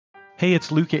Hey,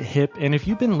 it's Luke at HIP, and if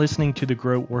you've been listening to the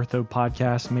Grow Ortho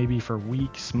podcast maybe for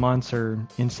weeks, months, or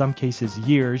in some cases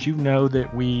years, you know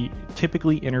that we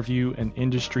typically interview an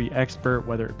industry expert,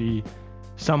 whether it be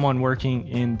someone working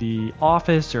in the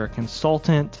office or a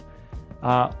consultant,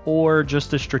 or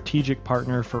just a strategic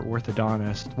partner for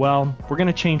orthodontists. Well, we're going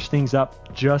to change things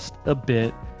up just a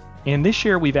bit, and this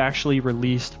year we've actually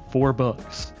released 4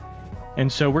 books. And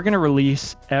so we're going to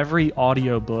release every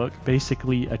audiobook,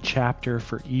 basically a chapter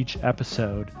for each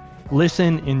episode.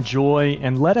 Listen, enjoy,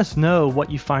 and let us know what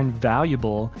you find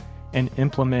valuable and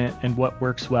implement and what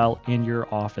works well in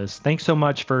your office. Thanks so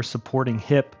much for supporting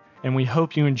HIP, and we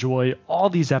hope you enjoy all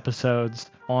these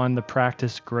episodes on the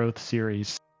Practice Growth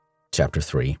series. Chapter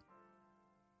 3,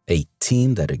 A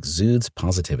Team That Exudes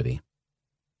Positivity.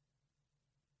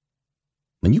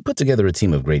 When you put together a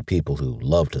team of great people who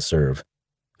love to serve,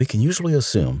 we can usually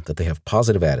assume that they have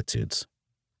positive attitudes,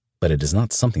 but it is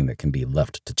not something that can be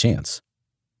left to chance.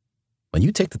 When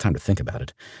you take the time to think about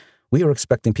it, we are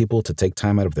expecting people to take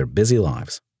time out of their busy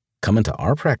lives, come into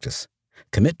our practice,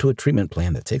 commit to a treatment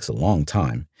plan that takes a long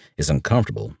time, is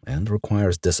uncomfortable, and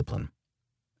requires discipline.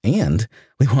 And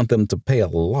we want them to pay a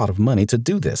lot of money to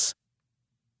do this.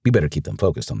 We better keep them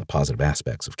focused on the positive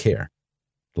aspects of care,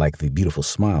 like the beautiful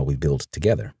smile we build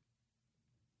together.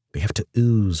 We have to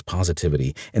ooze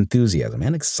positivity, enthusiasm,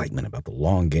 and excitement about the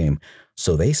long game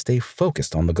so they stay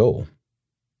focused on the goal.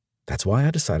 That's why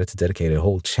I decided to dedicate a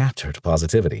whole chapter to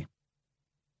positivity.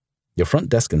 Your front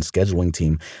desk and scheduling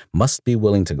team must be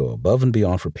willing to go above and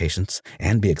beyond for patients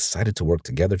and be excited to work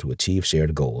together to achieve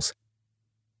shared goals.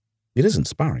 It is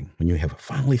inspiring when you have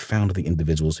finally found the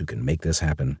individuals who can make this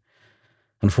happen.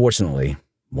 Unfortunately,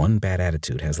 one bad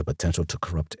attitude has the potential to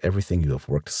corrupt everything you have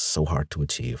worked so hard to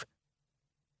achieve.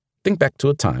 Think back to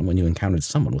a time when you encountered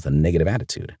someone with a negative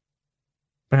attitude.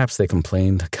 Perhaps they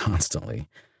complained constantly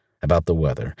about the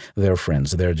weather, their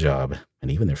friends, their job, and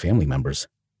even their family members.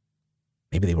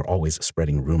 Maybe they were always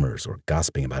spreading rumors or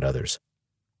gossiping about others.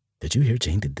 Did you hear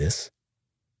Jane did this?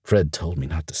 Fred told me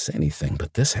not to say anything,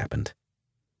 but this happened.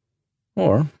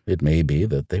 Or it may be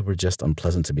that they were just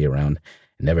unpleasant to be around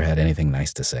and never had anything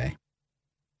nice to say.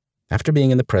 After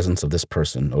being in the presence of this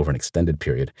person over an extended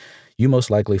period, you most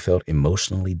likely felt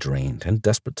emotionally drained and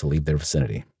desperate to leave their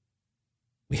vicinity.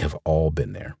 We have all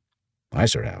been there. I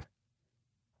sure have.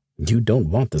 You don't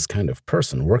want this kind of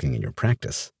person working in your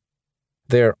practice.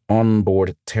 Their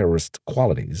onboard terrorist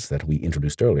qualities that we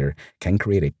introduced earlier can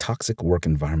create a toxic work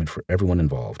environment for everyone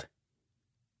involved.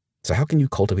 So how can you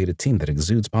cultivate a team that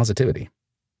exudes positivity?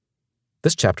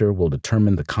 This chapter will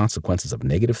determine the consequences of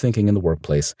negative thinking in the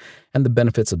workplace and the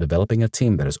benefits of developing a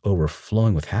team that is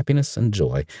overflowing with happiness and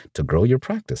joy to grow your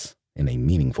practice in a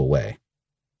meaningful way.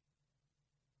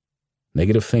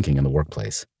 Negative thinking in the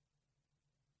workplace.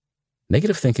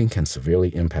 Negative thinking can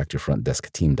severely impact your front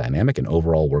desk team dynamic and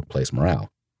overall workplace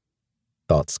morale.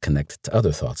 Thoughts connect to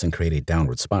other thoughts and create a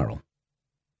downward spiral.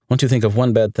 Once you think of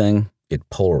one bad thing, it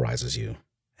polarizes you,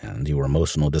 and your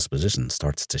emotional disposition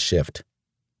starts to shift.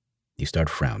 You start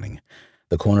frowning.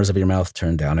 The corners of your mouth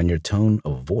turn down and your tone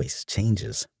of voice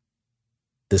changes.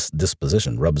 This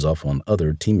disposition rubs off on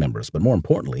other team members, but more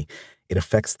importantly, it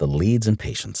affects the leads and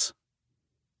patients.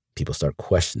 People start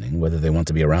questioning whether they want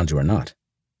to be around you or not.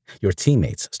 Your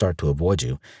teammates start to avoid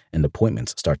you, and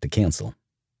appointments start to cancel.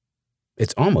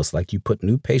 It's almost like you put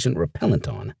new patient repellent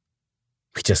on.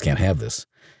 We just can't have this.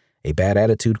 A bad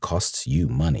attitude costs you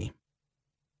money.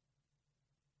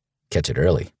 Catch it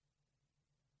early.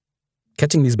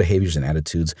 Catching these behaviors and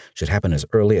attitudes should happen as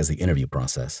early as the interview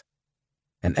process.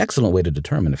 An excellent way to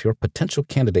determine if your potential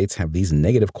candidates have these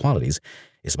negative qualities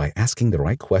is by asking the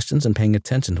right questions and paying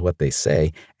attention to what they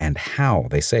say and how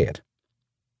they say it.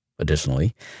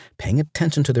 Additionally, paying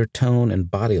attention to their tone and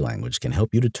body language can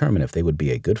help you determine if they would be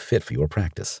a good fit for your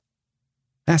practice.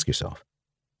 Ask yourself,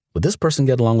 would this person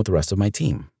get along with the rest of my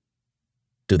team?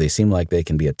 Do they seem like they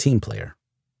can be a team player?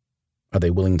 Are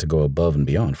they willing to go above and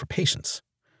beyond for patients?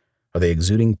 Are they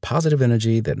exuding positive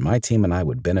energy that my team and I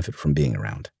would benefit from being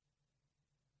around?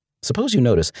 Suppose you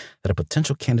notice that a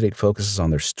potential candidate focuses on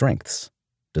their strengths,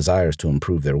 desires to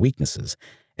improve their weaknesses,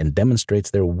 and demonstrates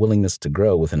their willingness to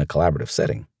grow within a collaborative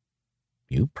setting.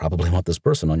 You probably want this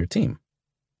person on your team.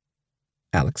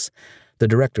 Alex, the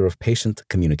director of patient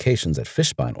communications at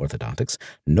Fishbein Orthodontics,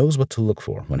 knows what to look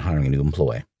for when hiring a new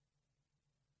employee.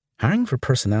 Hiring for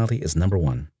personality is number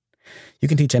one. You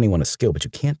can teach anyone a skill, but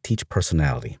you can't teach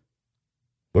personality.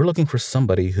 We're looking for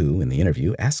somebody who, in the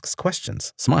interview, asks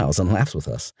questions, smiles, and laughs with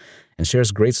us, and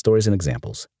shares great stories and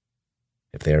examples.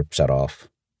 If they're shut off,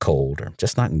 cold, or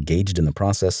just not engaged in the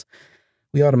process,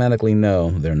 we automatically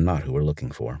know they're not who we're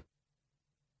looking for.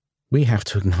 We have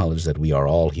to acknowledge that we are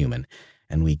all human,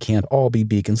 and we can't all be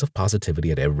beacons of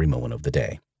positivity at every moment of the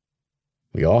day.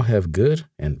 We all have good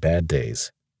and bad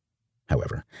days.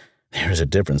 However, there is a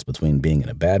difference between being in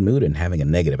a bad mood and having a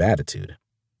negative attitude.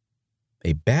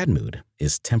 A bad mood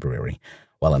is temporary,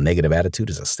 while a negative attitude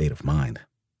is a state of mind.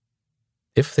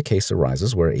 If the case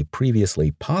arises where a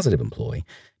previously positive employee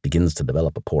begins to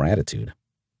develop a poor attitude,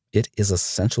 it is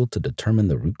essential to determine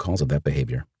the root cause of that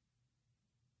behavior.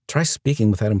 Try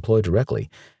speaking with that employee directly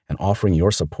and offering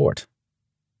your support.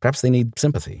 Perhaps they need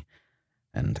sympathy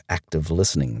and active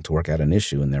listening to work out an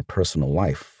issue in their personal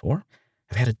life, or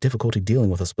have had a difficulty dealing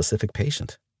with a specific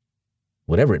patient.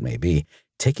 Whatever it may be,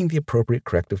 taking the appropriate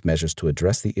corrective measures to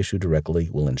address the issue directly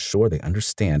will ensure they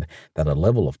understand that a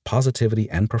level of positivity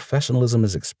and professionalism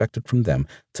is expected from them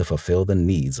to fulfill the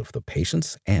needs of the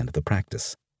patients and the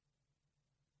practice.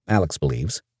 Alex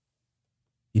believes,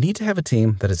 you need to have a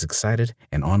team that is excited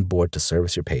and on board to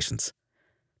service your patients.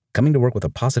 Coming to work with a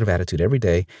positive attitude every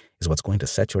day is what's going to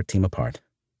set your team apart.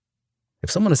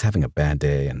 If someone is having a bad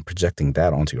day and projecting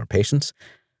that onto your patients,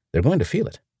 they're going to feel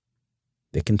it.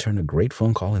 It can turn a great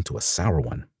phone call into a sour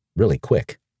one, really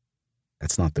quick.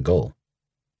 That's not the goal.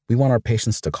 We want our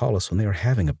patients to call us when they are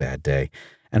having a bad day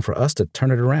and for us to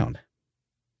turn it around.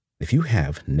 If you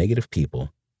have negative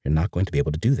people, you're not going to be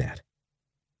able to do that.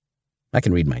 I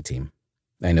can read my team.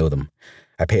 I know them.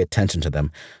 I pay attention to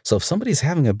them. So if somebody's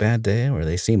having a bad day or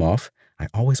they seem off, I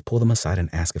always pull them aside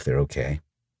and ask if they're okay.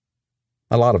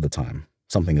 A lot of the time,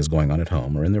 something is going on at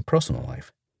home or in their personal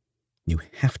life. You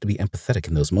have to be empathetic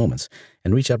in those moments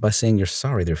and reach out by saying you're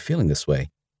sorry they're feeling this way.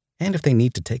 And if they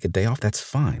need to take a day off, that's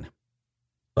fine.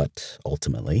 But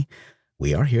ultimately,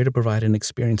 we are here to provide an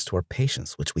experience to our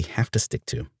patients which we have to stick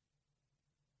to.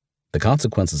 The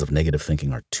consequences of negative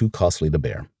thinking are too costly to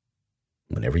bear.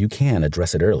 Whenever you can,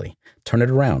 address it early, turn it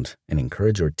around, and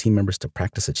encourage your team members to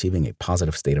practice achieving a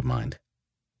positive state of mind.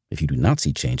 If you do not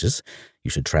see changes,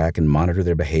 you should track and monitor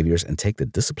their behaviors and take the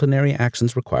disciplinary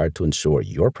actions required to ensure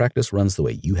your practice runs the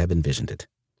way you have envisioned it.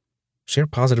 Share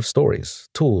positive stories,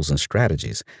 tools, and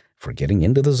strategies for getting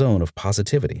into the zone of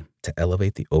positivity to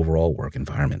elevate the overall work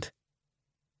environment.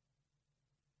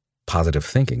 Positive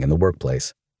thinking in the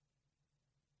workplace.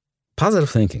 Positive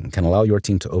thinking can allow your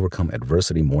team to overcome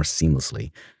adversity more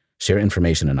seamlessly, share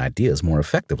information and ideas more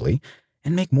effectively,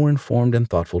 and make more informed and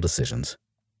thoughtful decisions.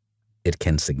 It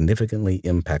can significantly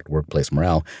impact workplace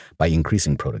morale by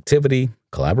increasing productivity,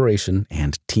 collaboration,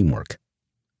 and teamwork.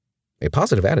 A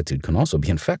positive attitude can also be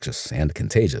infectious and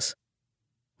contagious.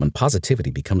 When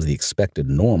positivity becomes the expected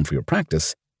norm for your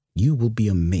practice, you will be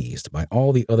amazed by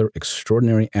all the other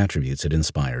extraordinary attributes it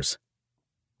inspires.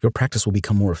 Your practice will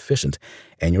become more efficient,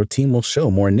 and your team will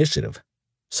show more initiative,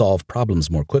 solve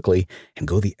problems more quickly, and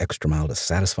go the extra mile to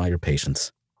satisfy your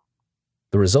patients.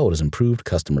 The result is improved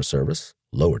customer service,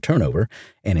 lower turnover,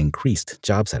 and increased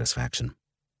job satisfaction.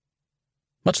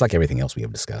 Much like everything else we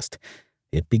have discussed,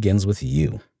 it begins with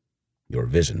you, your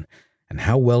vision, and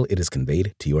how well it is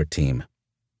conveyed to your team.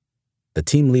 The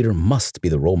team leader must be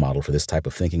the role model for this type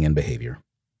of thinking and behavior.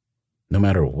 No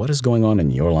matter what is going on in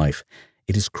your life,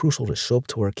 it is crucial to show up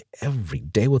to work every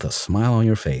day with a smile on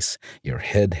your face, your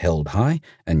head held high,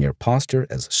 and your posture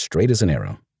as straight as an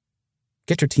arrow.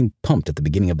 Get your team pumped at the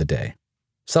beginning of the day.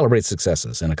 Celebrate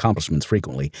successes and accomplishments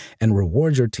frequently, and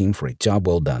reward your team for a job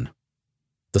well done.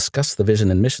 Discuss the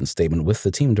vision and mission statement with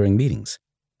the team during meetings.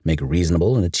 Make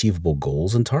reasonable and achievable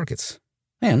goals and targets,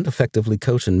 and effectively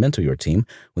coach and mentor your team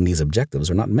when these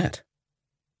objectives are not met.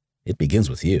 It begins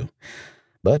with you,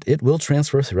 but it will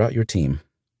transfer throughout your team.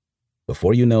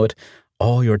 Before you know it,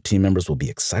 all your team members will be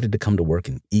excited to come to work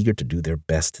and eager to do their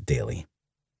best daily.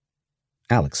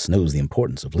 Alex knows the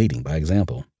importance of leading by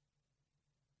example.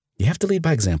 You have to lead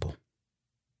by example.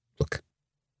 Look,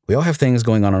 we all have things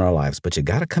going on in our lives, but you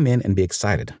gotta come in and be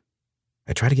excited.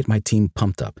 I try to get my team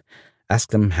pumped up,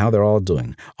 ask them how they're all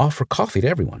doing, offer coffee to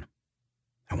everyone.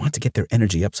 I want to get their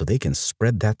energy up so they can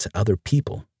spread that to other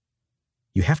people.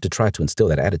 You have to try to instill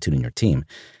that attitude in your team.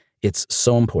 It's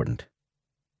so important.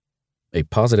 A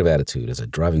positive attitude is a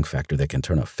driving factor that can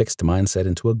turn a fixed mindset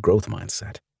into a growth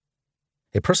mindset.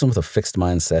 A person with a fixed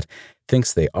mindset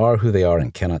thinks they are who they are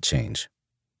and cannot change.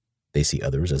 They see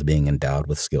others as being endowed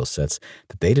with skill sets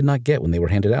that they did not get when they were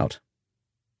handed out.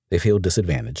 They feel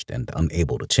disadvantaged and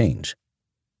unable to change.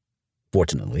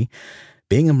 Fortunately,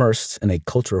 being immersed in a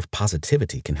culture of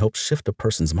positivity can help shift a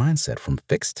person's mindset from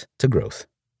fixed to growth.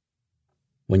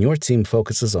 When your team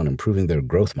focuses on improving their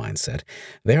growth mindset,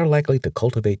 they are likely to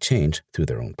cultivate change through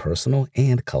their own personal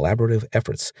and collaborative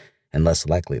efforts, and less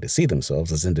likely to see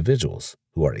themselves as individuals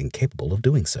who are incapable of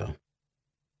doing so.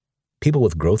 People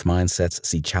with growth mindsets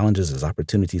see challenges as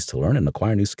opportunities to learn and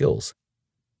acquire new skills.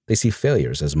 They see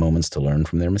failures as moments to learn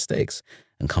from their mistakes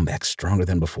and come back stronger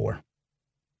than before.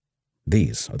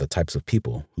 These are the types of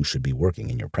people who should be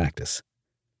working in your practice.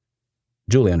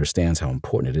 Julie understands how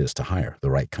important it is to hire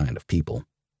the right kind of people.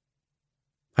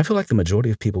 I feel like the majority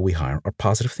of people we hire are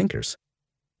positive thinkers.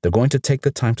 They're going to take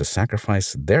the time to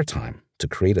sacrifice their time to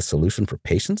create a solution for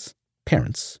patients,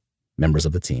 parents, members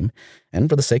of the team, and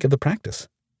for the sake of the practice.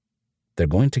 They're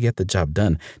going to get the job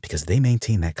done because they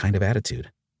maintain that kind of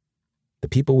attitude. The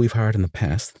people we've hired in the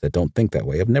past that don't think that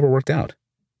way have never worked out.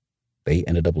 They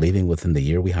ended up leaving within the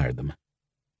year we hired them.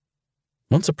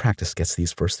 Once a practice gets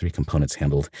these first three components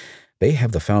handled, they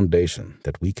have the foundation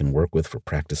that we can work with for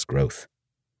practice growth.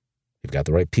 You've got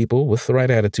the right people with the right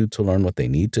attitude to learn what they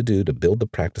need to do to build the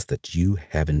practice that you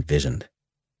have envisioned.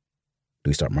 Do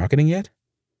we start marketing yet?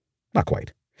 Not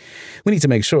quite. We need to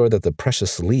make sure that the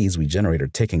precious leads we generate are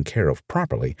taken care of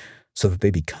properly so that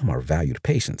they become our valued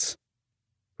patients.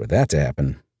 For that to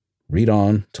happen, read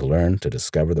on to learn to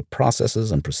discover the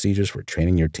processes and procedures for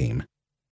training your team.